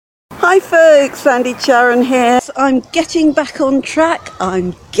Hi folks, Sandy Charon here. I'm getting back on track.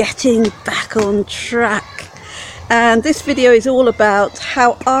 And this video is all about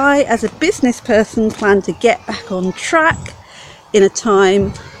how I, as a business person, plan to get back on track in a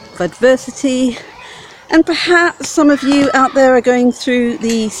time of adversity. And perhaps some of you out there are going through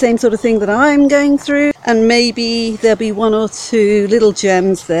the same sort of thing that I'm going through. And maybe there'll be one or two little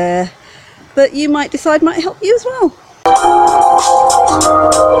gems there that you might decide might help you as well.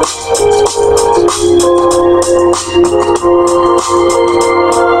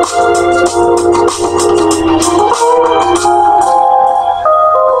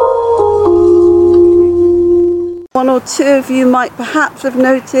 One or two of you might perhaps have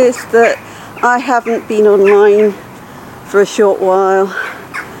noticed that I haven't been online for a short while.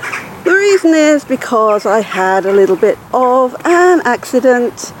 The reason is because I had a little bit of an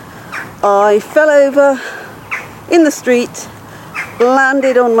accident. I fell over in the street,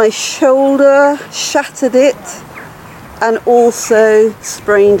 landed on my shoulder, shattered it, and also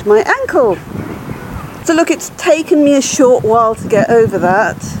sprained my ankle. So look, it's taken me a short while to get over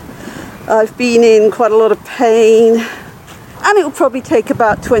that. I've been in quite a lot of pain, and it will probably take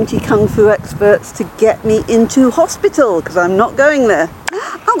about 20 Kung Fu experts to get me into hospital, because I'm not going there.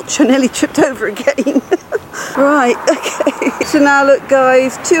 Ouch, I nearly tripped over again. Right, okay. So now look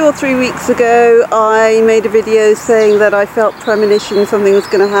guys, 2 or 3 weeks ago I made a video saying that I felt premonition something was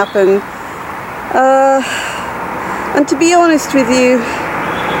going to happen. And to be honest with you,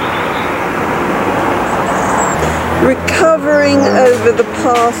 recovering over the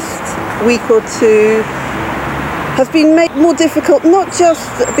past week or two has been made more difficult, not just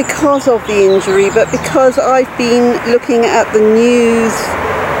because of the injury, but because I've been looking at the news,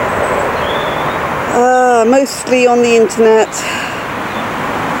 mostly on the internet,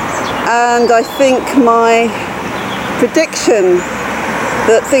 and I think my prediction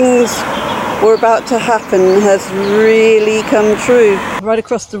that things were about to happen has really come true. Right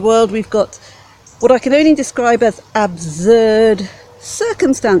across the world we've got what I can only describe as absurd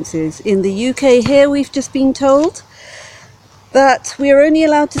circumstances. In the UK here we've just been told that we are only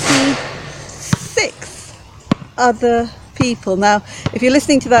allowed to see 6 other people. Now if you're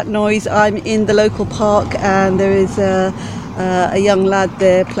listening to that noise, I'm in the local park and there is a young lad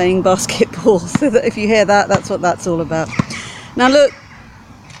there playing basketball, so that if you hear that, that's what that's all about. Now look,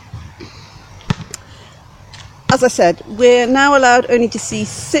 as I said, we're now allowed only to see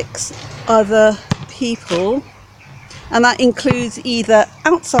 6 other people, and that includes either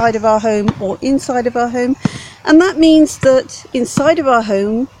outside of our home or inside of our home. And that means that inside of our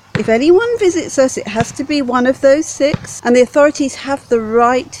home, if anyone visits us, it has to be one of those 6, and the authorities have the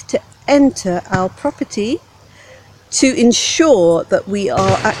right to enter our property to ensure that we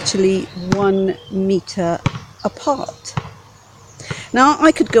are actually 1 meter apart. Now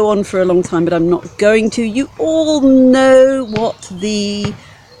I could go on for a long time, but I'm not going to. You all know what the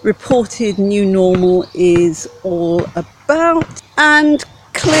reported new normal is all about, and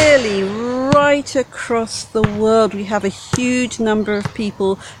clearly right across the world we have a huge number of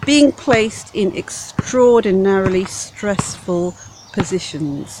people being placed in extraordinarily stressful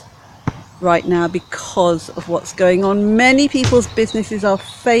positions right now because of what's going on. Many people's businesses are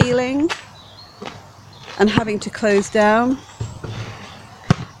failing and having to close down,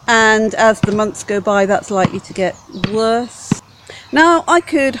 and as the months go by that's likely to get worse. Now I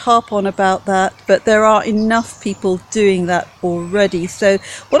could harp on about that, but there are enough people doing that already. So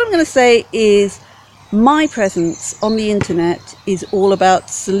what I'm going to say is my presence on the internet is all about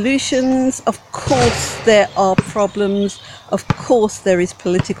solutions. Of course there are problems, of course there is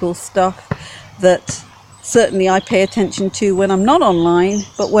political stuff that certainly I pay attention to when I'm not online,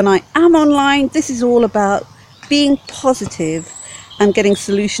 but when I am online, this is all about being positive and getting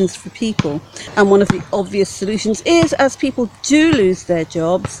solutions for people. And one of the obvious solutions is, as people do lose their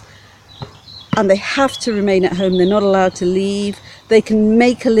jobs and they have to remain at home, they're not allowed to leave, they can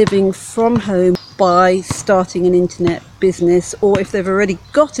make a living from home by starting an internet business, or if they've already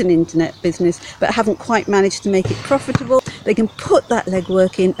got an internet business but haven't quite managed to make it profitable, they can put that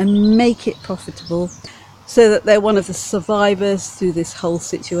legwork in and make it profitable, so that they're one of the survivors through this whole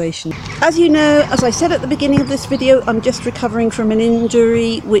situation. As you know, as I said at the beginning of this video, I'm just recovering from an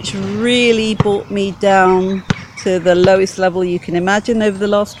injury which really brought me down to the lowest level you can imagine over the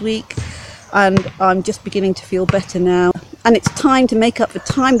last week, and I'm just beginning to feel better now, and it's time to make up the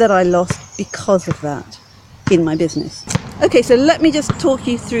time that I lost because of that in my business. Okay, so let me just talk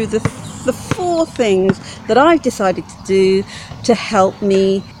you through the 4 things that I've decided to do to help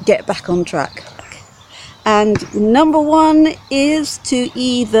me get back on track. And number 1 is to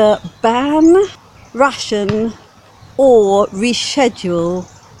either ban, ration or reschedule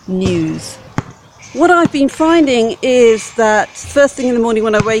news. What I've been finding is that first thing in the morning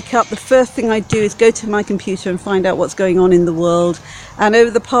when I wake up, the first thing I do is go to my computer and find out what's going on in the world. And over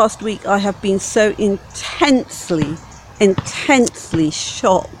the past week, I have been so intensely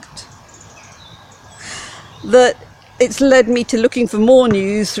shocked that it's led me to looking for more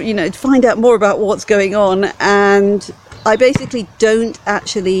news, to find out more about what's going on. And I basically don't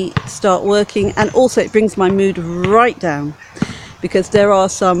actually start working. And also it brings my mood right down, because there are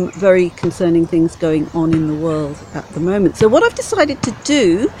some very concerning things going on in the world at the moment. So what I've decided to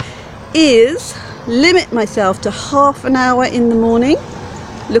do is limit myself to half an hour in the morning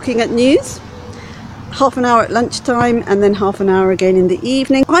looking at news, half an hour at lunchtime, and then half an hour again in the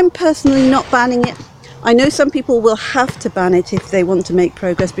evening. I'm personally not banning it. I know some people will have to ban it if they want to make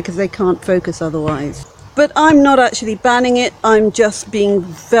progress because they can't focus otherwise. But I'm not actually banning it. I'm just being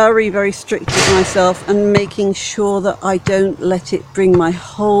very, very strict with myself and making sure that I don't let it bring my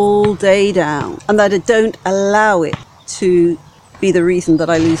whole day down and that I don't allow it to be the reason that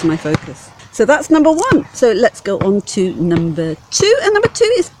I lose my focus. So that's number one. So let's go on to number two. And number two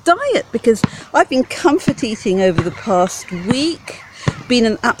is diet, because I've been comfort eating over the past week. Been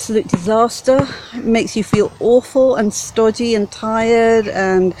an absolute disaster. It makes you feel awful and stodgy and tired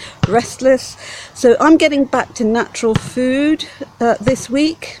and restless. So I'm getting back to natural food this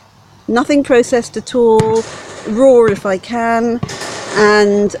week. Nothing processed at all, raw if I can,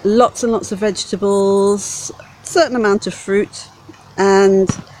 and lots of vegetables, certain amount of fruit, and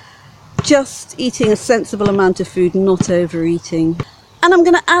just eating a sensible amount of food, not overeating. And I'm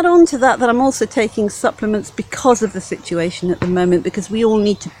going to add on to that I'm also taking supplements because of the situation at the moment, because we all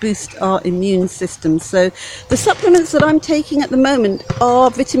need to boost our immune system. So the supplements that I'm taking at the moment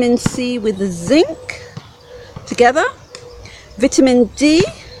are vitamin C with the zinc together, vitamin D,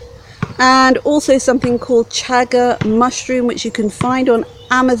 and also something called chaga mushroom, which you can find on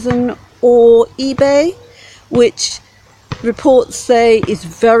Amazon or eBay, which reports say is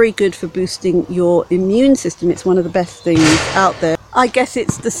very good for boosting your immune system. It's one of the best things out there. I guess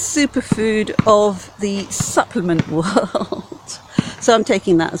it's the superfood of the supplement world. So I'm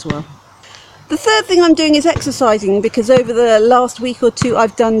taking that as well. The third thing I'm doing is exercising, because over the last week or two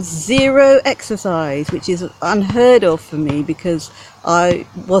I've done zero exercise, which is unheard of for me because I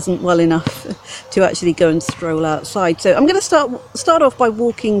wasn't well enough to actually go and stroll outside. So I'm going to start off by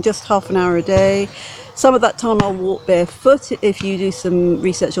walking just half an hour a day. Some of that time I'll walk barefoot. If you do some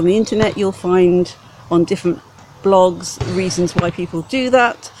research on the internet, you'll find on different blogs reasons why people do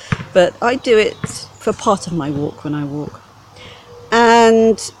that, but I do it for part of my walk when I walk.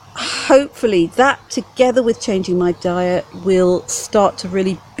 And hopefully that, together with changing my diet, will start to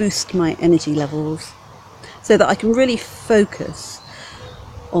really boost my energy levels so that I can really focus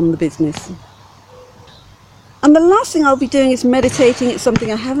on the business. And the last thing I'll be doing is meditating. It's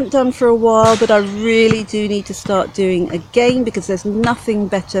something I haven't done for a while, but I really do need to start doing again, because there's nothing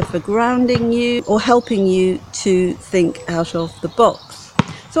better for grounding you or helping you to think out of the box.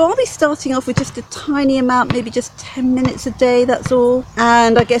 So I'll be starting off with just a tiny amount, maybe just 10 minutes a day, that's all.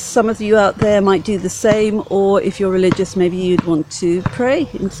 And I guess some of you out there might do the same, or if you're religious, maybe you'd want to pray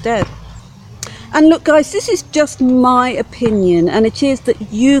instead. And look guys, this is just my opinion, and it is that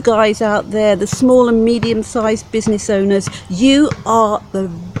you guys out there, the small and medium-sized business owners, you are the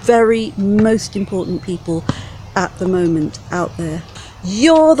very most important people at the moment out there.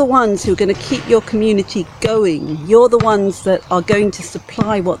 You're the ones who are going to keep your community going. You're the ones that are going to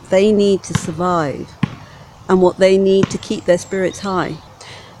supply what they need to survive and what they need to keep their spirits high.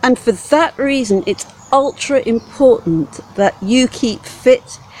 And for that reason, it's ultra important that you keep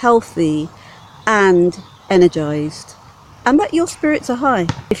fit, healthy, and energized, and that your spirits are high.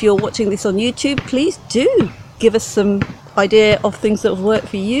 If you're watching this on YouTube, please do give us some idea of things that will work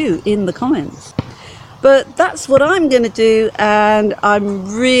for you in the comments. But that's what I'm going to do, and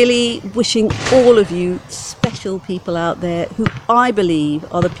I'm really wishing all of you special people out there who I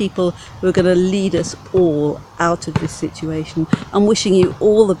believe are the people who are going to lead us all out of this situation. I'm wishing you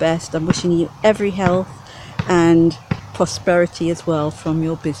all the best. I'm wishing you every health and prosperity as well from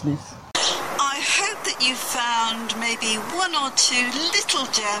your business. You found maybe one or two little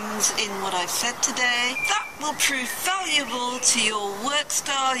gems in what I've said today that will prove valuable to your work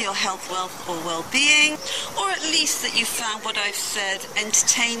style, your health, wealth or well-being, or at least that you found what I've said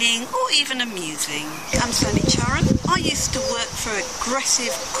entertaining or even amusing. I'm Sani Charan. I used to work for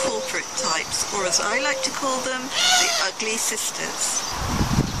aggressive corporate types, or as I like to call them, the ugly sisters.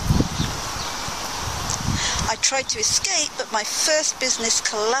 I tried to escape, but my first business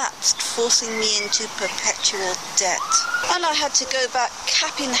collapsed, forcing me into perpetual debt. And I had to go back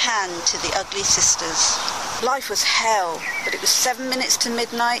cap in hand to the ugly sisters. Life was hell, but it was 7 minutes to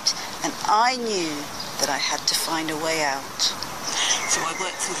midnight, and I knew that I had to find a way out. So I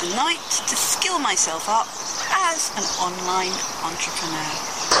worked through the night to skill myself up as an online entrepreneur.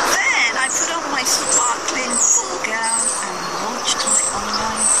 Then I put on my sparkling full gown and launched my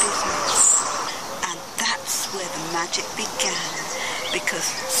online business. And that's where the magic began, because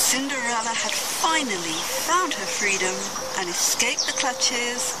Cinderella had finally found her freedom and escaped the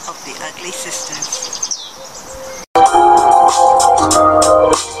clutches of the ugly sisters.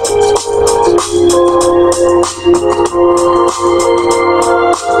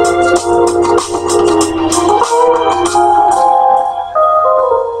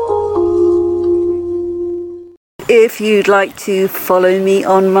 If you'd like to follow me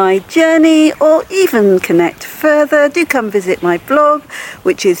on my journey or even connect further, do come visit my blog,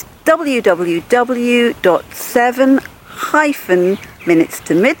 which is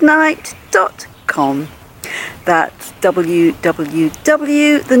www.7-minutes-to-midnight.com. That's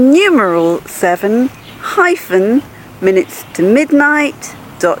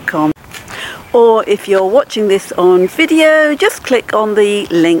www.7-minutes-to-midnight.com. Or if you're watching this on video, just click on the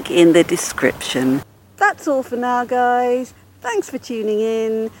link in the description. That's all for now, guys. Thanks for tuning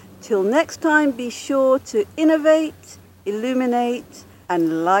in. Till next time, be sure to innovate, illuminate,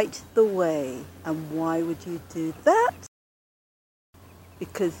 and light the way. And why would you do that?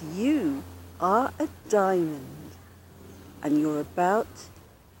 Because you are a diamond, and you're about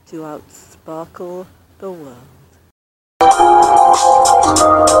to outsparkle the world.